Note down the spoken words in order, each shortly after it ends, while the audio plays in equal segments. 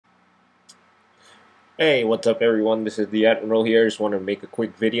Hey, what's up everyone? This is the Admiral here. Just want to make a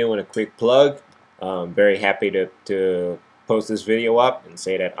quick video and a quick plug. Very happy to post this video up and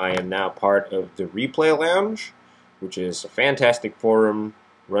say that I am now part of the Replay Lounge, which is a fantastic forum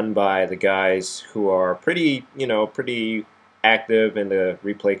run by the guys who are pretty active in the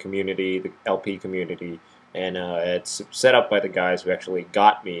replay community, the LP community, and it's set up by the guys who actually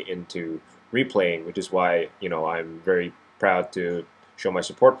got me into replaying, which is why I'm very proud to show my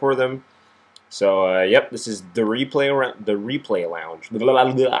support for them. So, yep, this is the Replay Lounge, the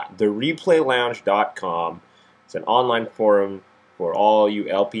replaylounge.com. It's an online forum for all you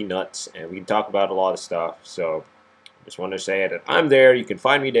LP nuts, and we can talk about a lot of stuff. So, just want to say that I'm there. You can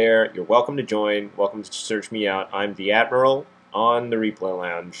find me there. You're welcome to join. Welcome to search me out. I'm the Admiral on the Replay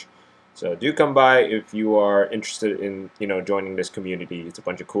Lounge. So do come by if you are interested in joining this community. It's a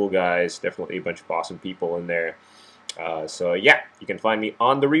bunch of cool guys. Definitely a bunch of awesome people in there. So yeah, you can find me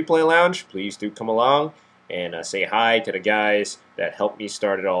on the Replay Lounge. Please do come along and say hi to the guys that helped me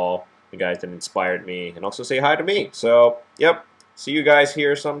start it all, the guys that inspired me, and also say hi to me. So, yep, see you guys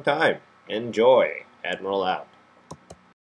here sometime. Enjoy. Admiral out.